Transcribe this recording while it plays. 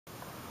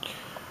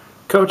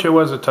Coach, it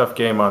was a tough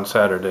game on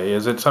Saturday.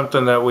 Is it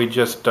something that we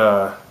just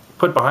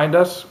put behind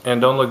us and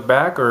don't look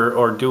back,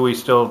 or do we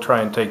still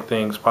try and take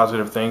things,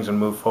 positive things, and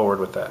move forward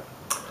with that?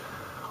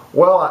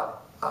 Well,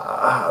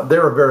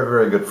 they're a very,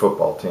 very good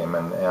football team,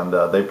 and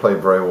they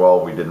played very well.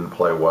 We didn't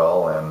play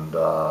well, and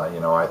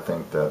I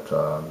think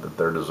that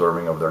they're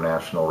deserving of their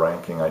national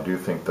ranking. I do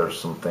think there's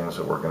some things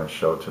that we're going to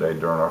show today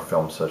during our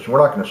film session.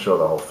 We're not going to show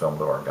the whole film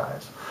to our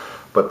guys,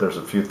 but there's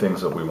a few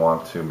things that we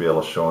want to be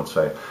able to show and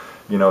say,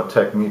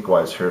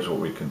 technique-wise, here's what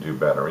we can do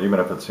better. Even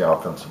if it's the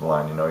offensive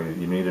line,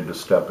 you needed to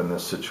step in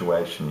this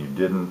situation, you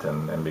didn't,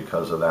 and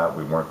because of that,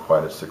 we weren't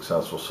quite as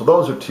successful. So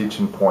those are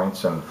teaching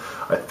points, and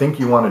I think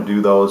you want to do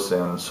those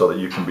and so that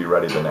you can be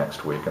ready the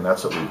next week, and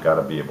that's what we've got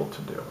to be able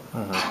to do.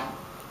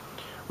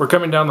 We're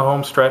coming down the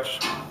home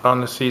stretch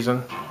on the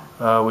season.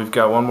 We've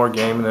got one more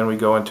game, and then we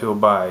go into a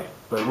bye.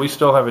 But we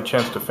still have a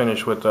chance to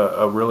finish with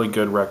a really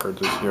good record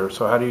this year.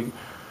 So how do you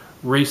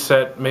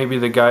reset maybe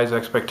the guys'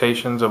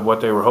 expectations of what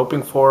they were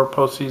hoping for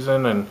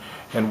postseason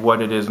and what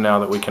it is now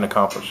that we can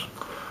accomplish?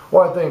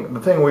 Well, I think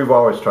the thing we've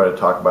always tried to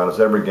talk about is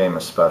every game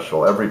is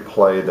special. Every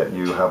play that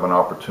you have an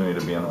opportunity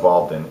to be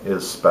involved in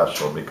is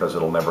special because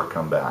it'll never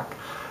come back.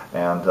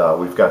 And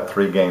we've got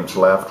 3 games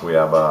left. We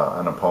have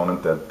an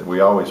opponent that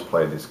we always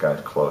play these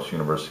guys close,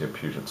 University of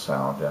Puget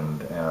Sound,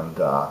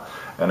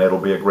 and it'll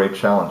be a great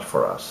challenge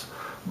for us.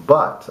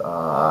 But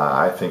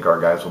I think our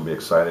guys will be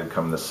excited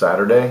come this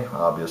Saturday.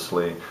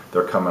 Obviously,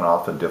 they're coming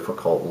off a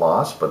difficult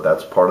loss, but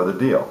that's part of the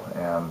deal.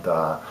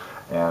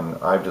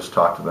 And I've just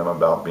talked to them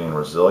about being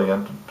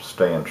resilient,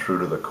 staying true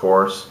to the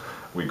course.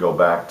 We go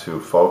back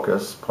to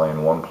focus,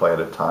 playing one play at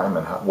a time,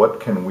 and what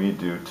can we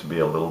do to be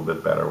a little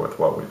bit better with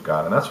what we've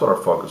got. And that's what our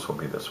focus will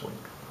be this week.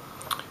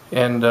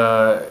 And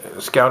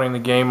scouting the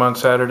game on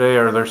Saturday,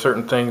 are there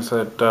certain things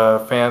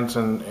that fans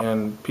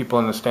and people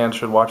in the stands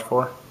should watch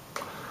for?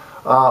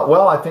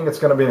 Well, I think it's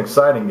going to be an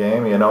exciting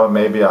game. It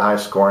may be a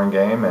high-scoring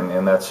game, and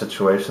in that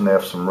situation, they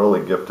have some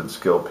really gifted,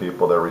 skilled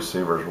people. Their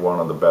receivers are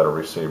one of the better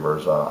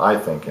receivers, I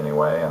think,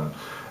 anyway,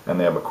 and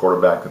they have a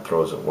quarterback that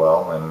throws it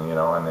well,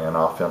 and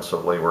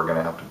offensively, we're going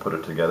to have to put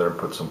it together and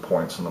put some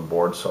points on the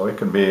board. So it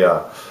could be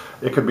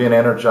an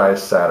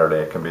energized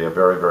Saturday. It can be a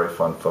very, very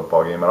fun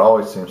football game. It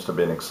always seems to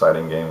be an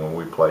exciting game when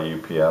we play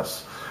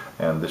UPS,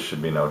 and this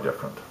should be no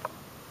different.